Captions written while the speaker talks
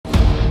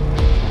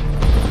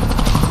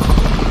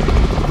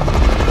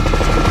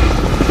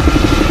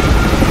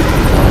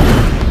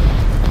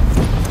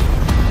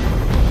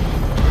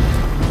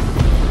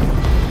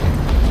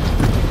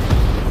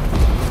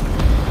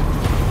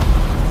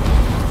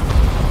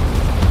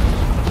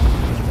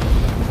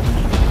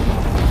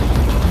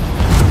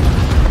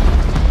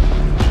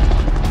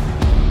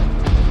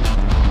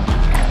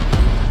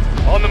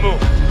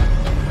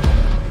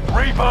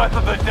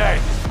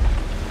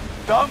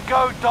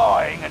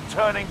dying and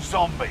turning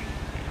zombie.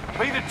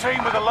 Be the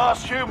team with the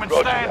last human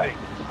standing.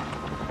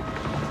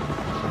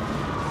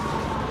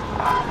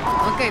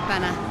 Okay,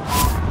 Pana.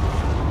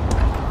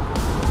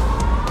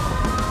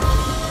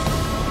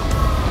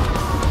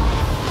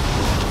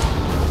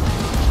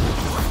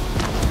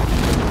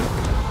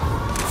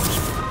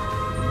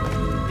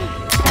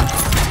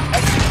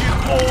 Execute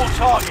all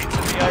targets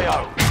in the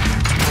AO.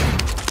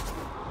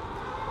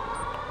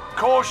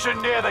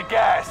 Caution near the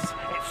gas.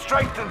 It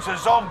strengthens the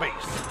zombies.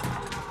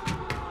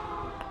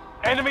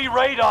 Enemy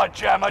radar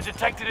jammer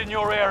detected in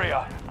your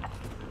area.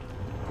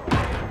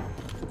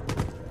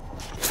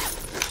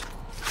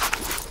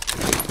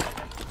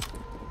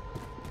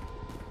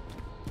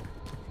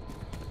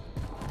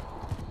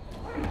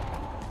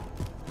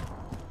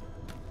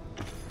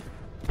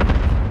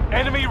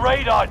 Enemy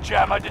radar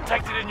jammer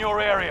detected in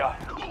your area.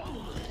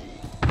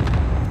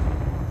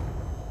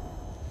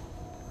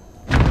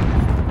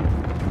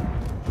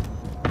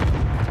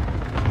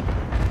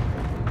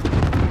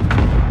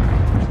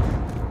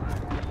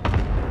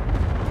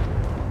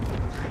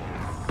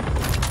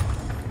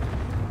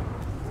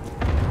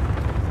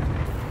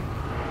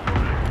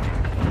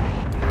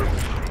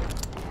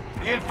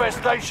 The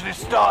infestation is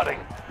starting.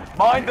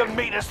 Mind the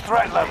meter's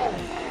threat level.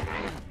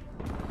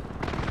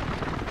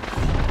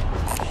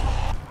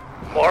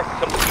 Mark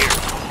them here.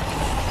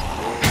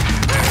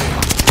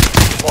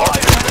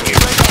 Mark them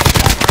here.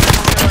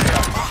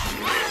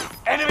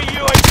 Enemy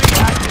UAV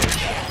active.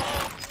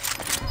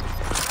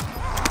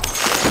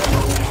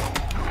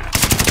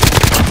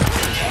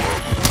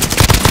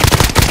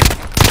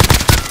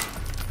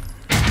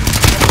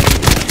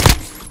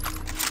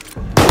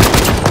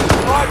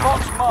 Supply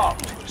box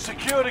marked.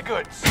 Secure the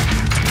goods.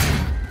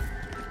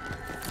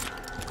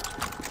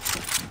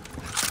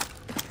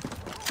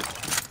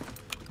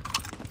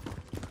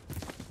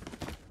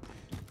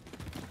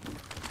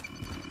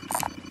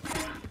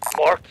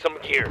 Mark some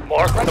gear.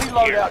 Mark Friendly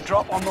some gear. loadout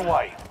drop on the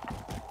way.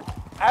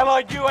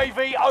 Allied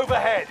UAV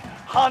overhead.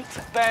 Hunt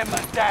them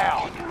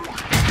down.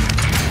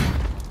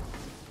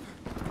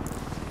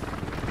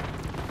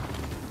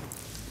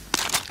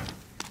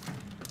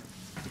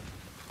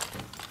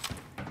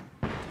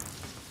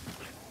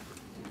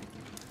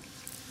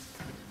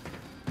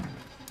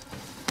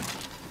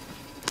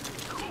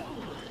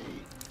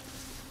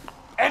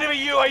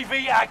 Enemy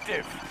UAV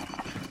active.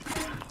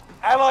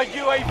 Allied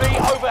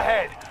UAV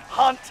overhead.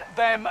 Hunt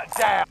them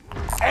down.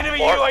 Enemy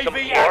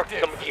UAV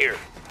active. Mark some gear.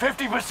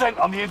 50%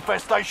 on the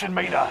infestation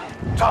meter.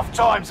 Tough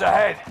times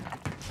ahead.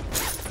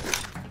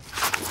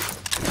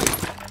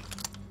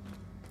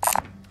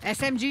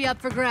 SMG up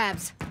for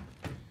grabs.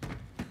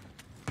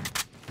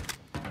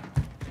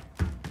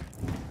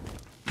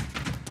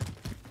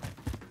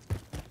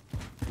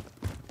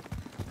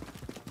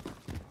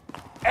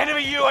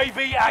 Enemy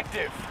UAV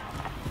active.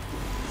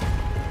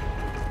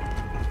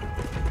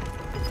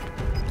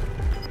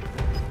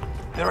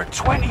 There are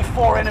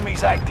 24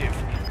 enemies active.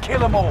 Kill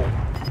them all.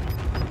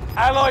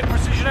 Allied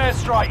precision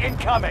airstrike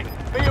incoming.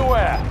 Be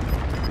aware.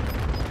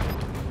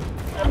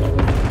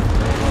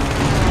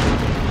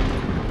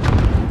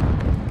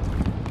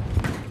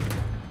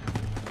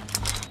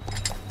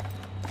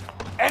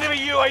 Enemy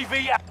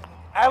UAV.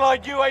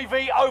 Allied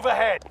UAV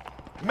overhead.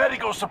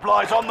 Medical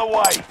supplies on the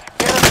way.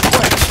 Get them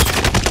quick.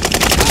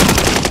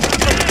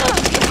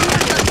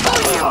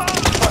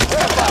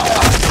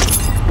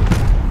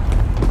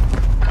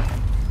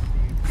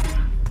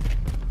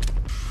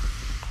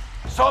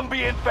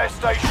 Zombie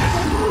infestation.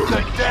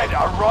 The dead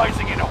are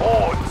rising in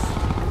hordes.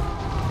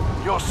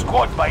 Your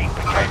squad mate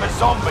became a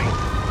zombie.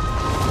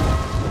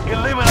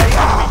 Eliminate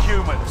enemy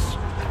humans.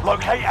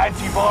 Locate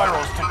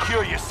antivirals to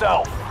cure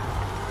yourself.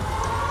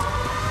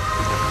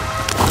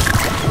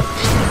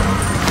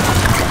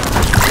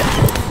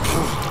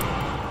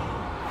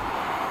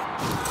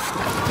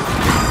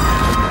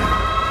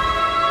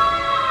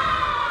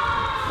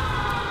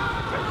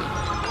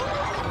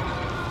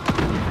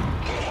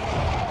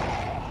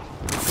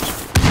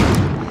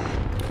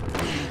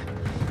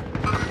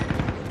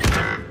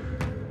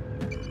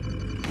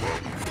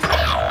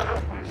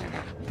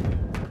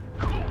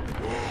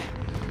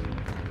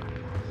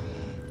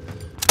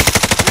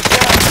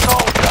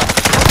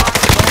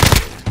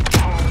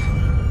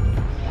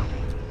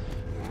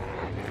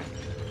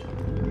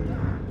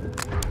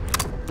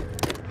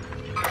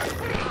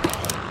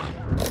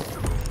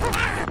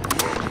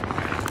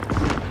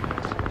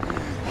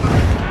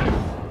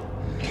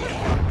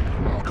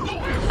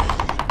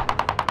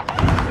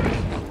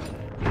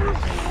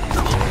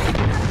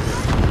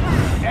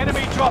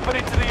 Dropping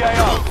into the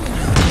AO.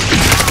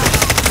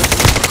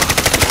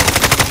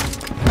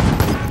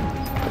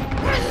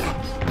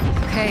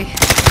 Okay.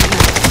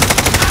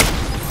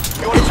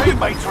 Your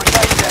teammates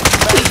regained their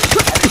command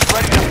and is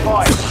ready to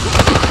fight.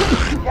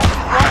 Get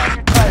right on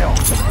your tail.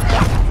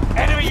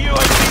 Enemy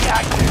UAV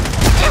active.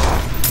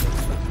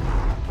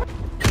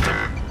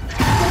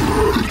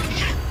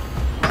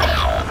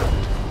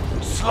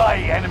 Slay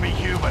enemy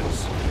humans.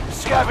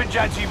 Scavenge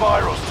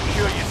antivirals to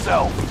cure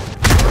yourself.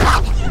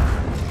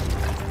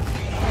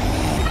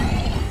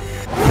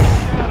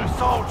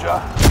 Soldier,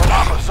 but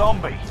I'm a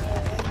zombie.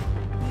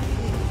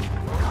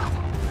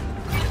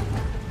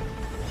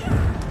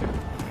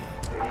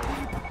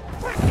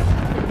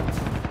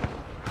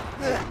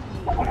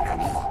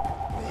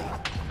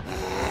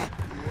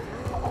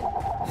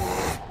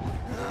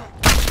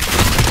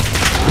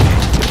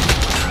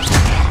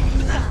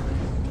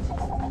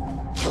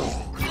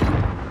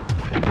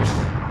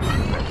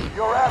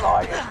 Your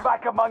ally is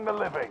back among the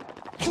living.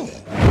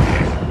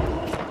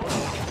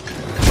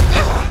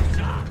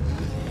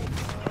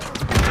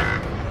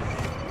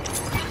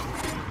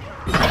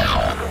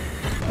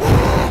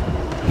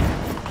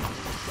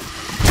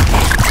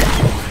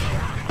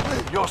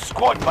 Your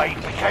squad mate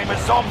became a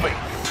zombie.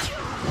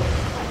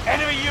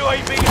 Enemy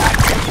UAV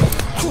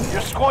active.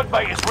 Your squad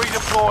mate is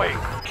redeploying,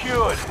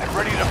 cured and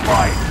ready to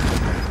fight.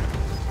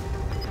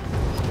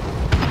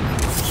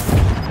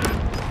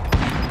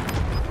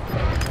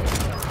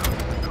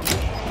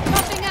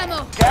 Popping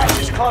ammo. Gas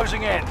is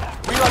closing in.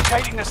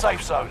 Relocating the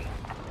safe zone.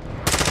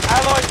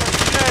 Allied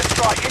precision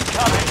airstrike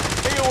incoming.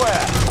 Be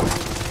aware.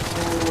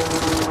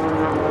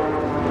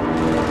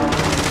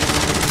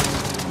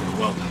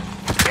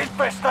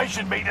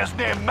 Infestation meters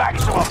near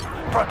maximum.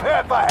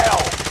 Prepare for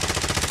hell.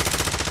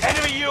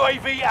 Enemy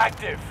UAV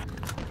active.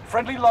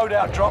 Friendly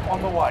loadout drop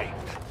on the way.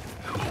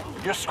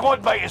 Your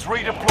squad mate is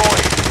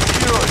redeployed,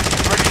 cured,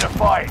 ready to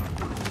fight.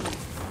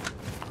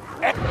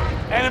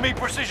 Enemy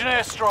precision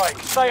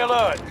airstrike. Stay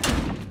alert.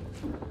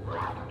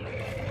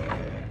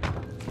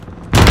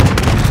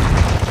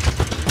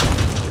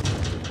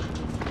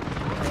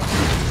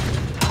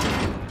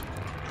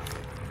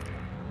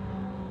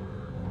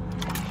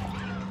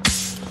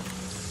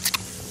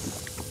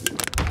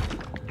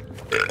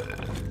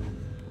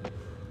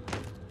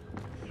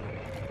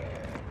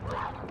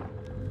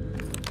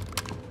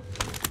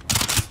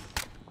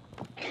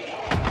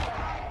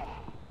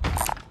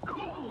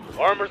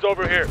 Armor's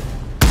over here.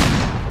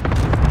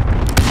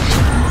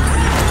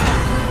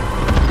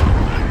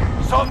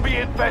 Zombie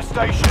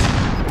infestation.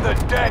 The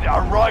dead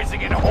are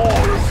rising in hordes.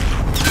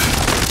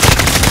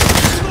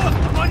 Look,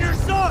 I'm on your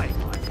side!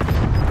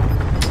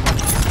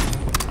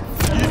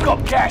 You've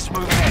got gas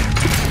moving in.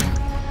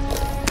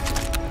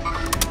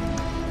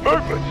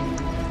 Perfect!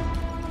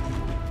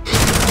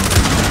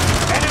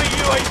 Enemy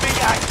UAV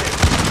active.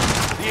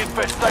 The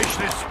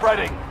infestation is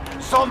spreading.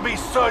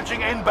 Zombies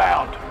surging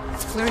inbound.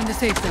 We're in the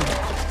safe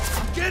zone.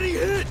 Getting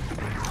hit!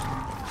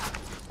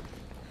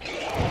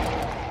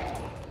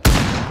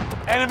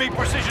 Enemy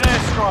precision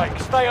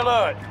airstrike. Stay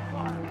alert.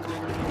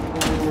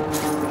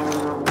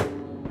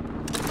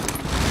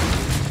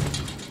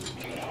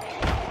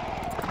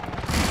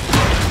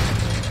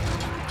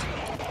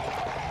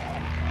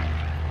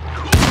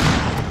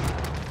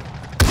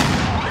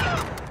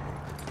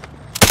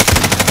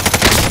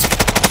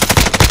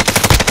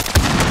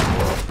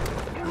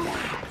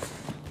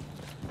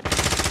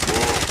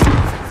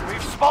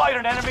 We've spotted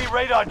an enemy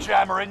radar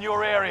jammer in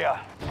your area.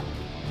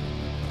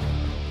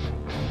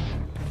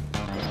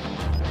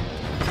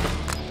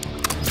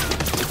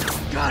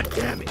 God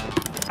damn it!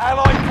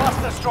 Allied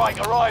cluster strike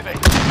arriving.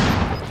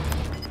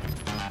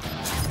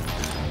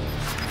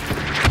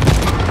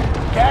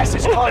 Gas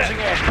is closing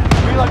in.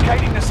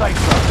 Relocating the safe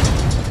zone.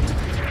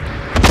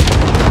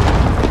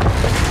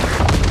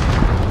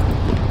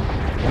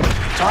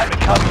 Time to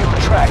cover your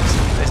tracks.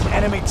 There's an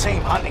enemy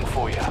team hunting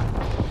for you.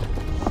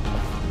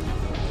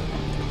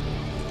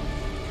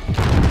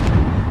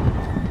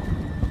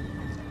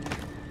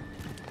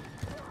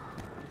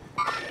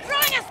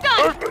 Throwing a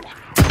stun! Perfect!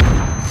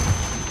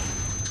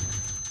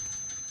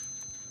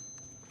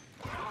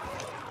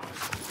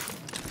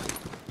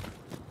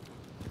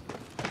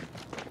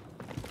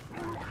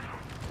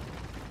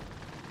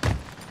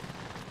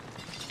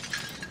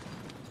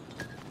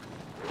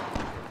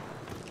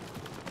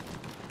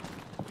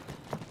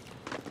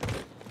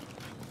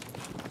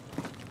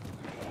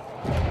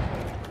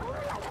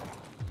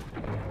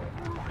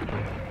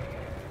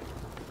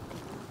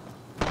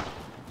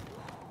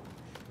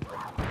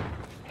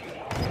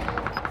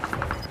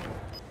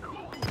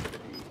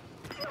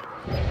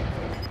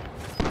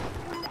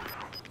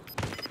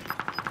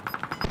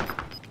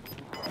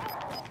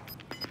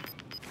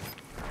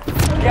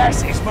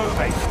 Gas is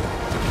moving.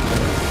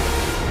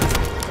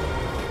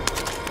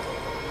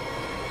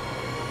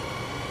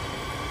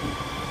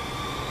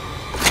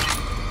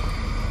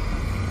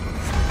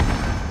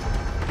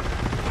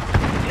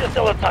 You're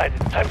still outside.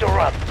 It's time to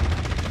run.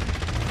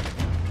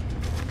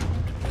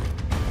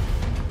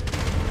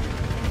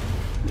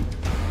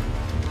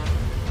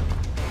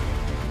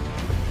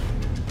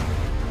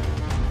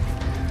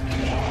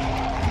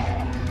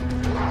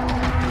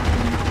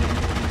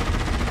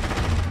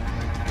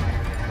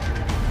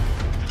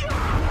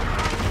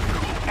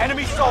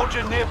 Enemy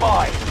soldier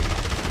nearby.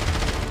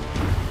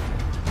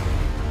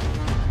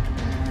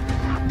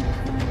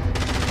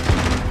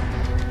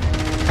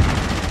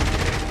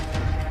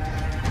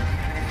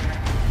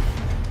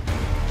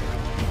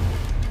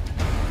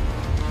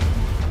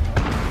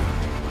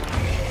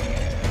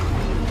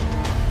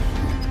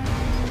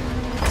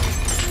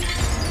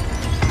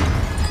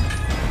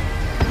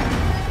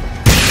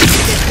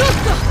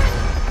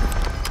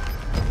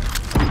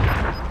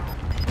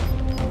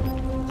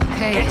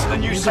 Okay. Get to the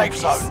new you safe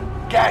got this.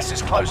 zone. Gas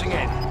is closing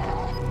in.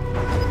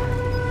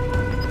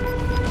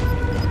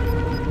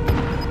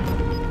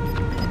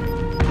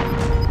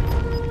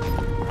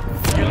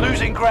 You're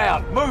losing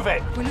ground. Move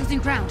it. We're losing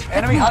ground.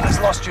 Enemy Let's move. hunters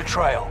lost your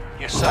trail.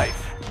 You're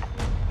safe.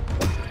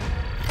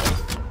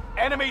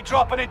 Enemy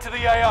dropping into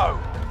the AO.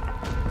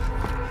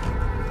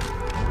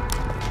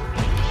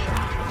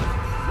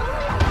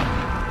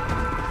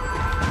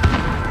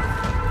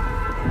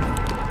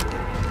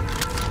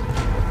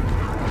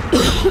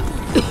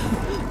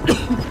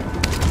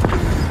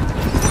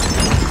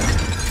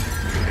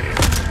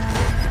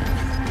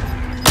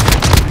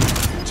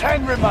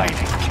 Ten remaining.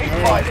 Keep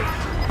fighting.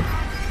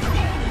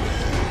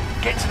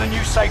 Get to the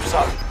new safe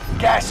zone.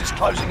 Gas is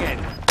closing in.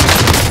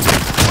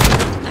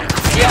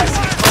 Gas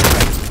is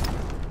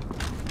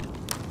moving.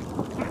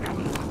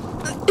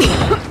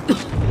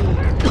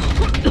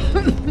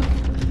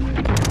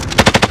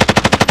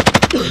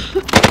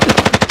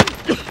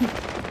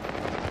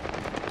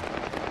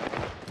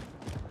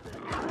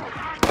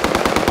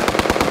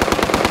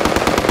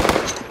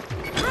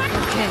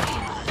 Okay.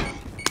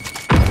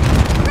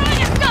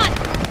 Throwing a stun!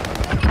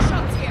 Taking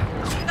shots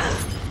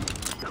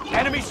here.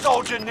 Enemy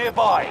soldier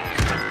nearby.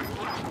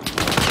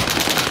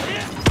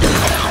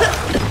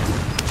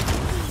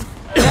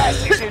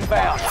 Gas is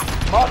inbound.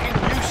 Marking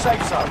new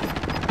safe zone.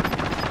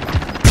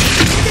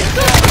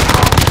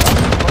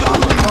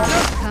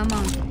 Come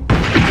on.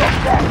 Got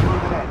gas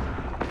moving in.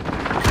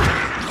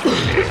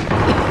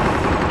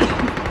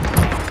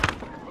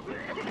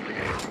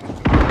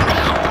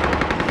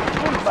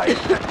 Mate,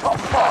 the top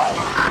 5.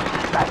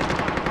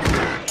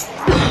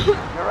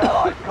 Your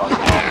allies got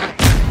hungry.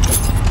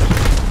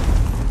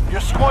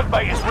 Your squad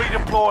mate is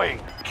redeploying,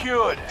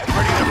 cured and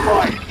ready to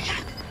fight.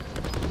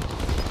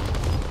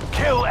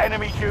 Kill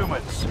enemy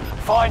humans.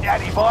 Find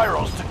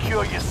antivirals to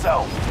cure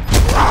yourself.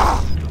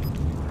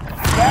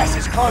 Gas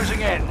is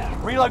closing in.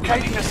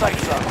 Relocating the safe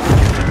zone.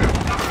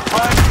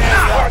 Turn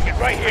down. Target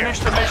right here. Finish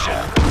the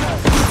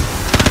mission.